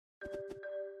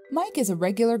Mike is a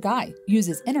regular guy,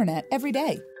 uses internet every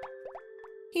day.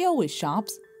 He always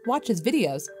shops, watches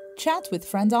videos, chats with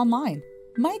friends online.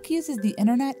 Mike uses the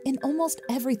internet in almost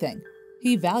everything.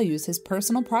 He values his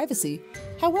personal privacy.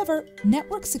 However,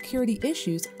 network security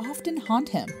issues often haunt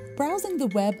him. Browsing the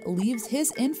web leaves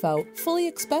his info fully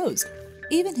exposed.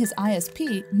 Even his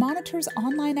ISP monitors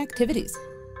online activities.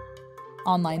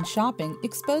 Online shopping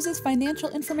exposes financial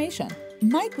information.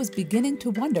 Mike was beginning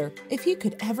to wonder if he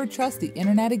could ever trust the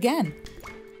internet again.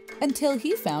 Until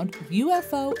he found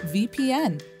UFO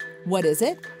VPN. What is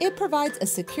it? It provides a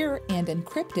secure and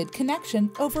encrypted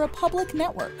connection over a public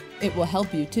network. It will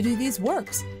help you to do these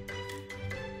works.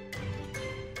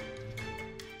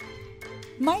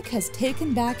 Mike has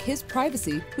taken back his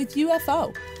privacy with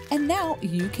UFO, and now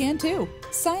you can too.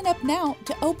 Sign up now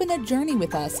to open a journey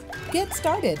with us. Get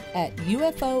started at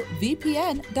ufovpn.io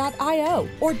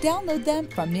or download them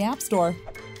from the App Store.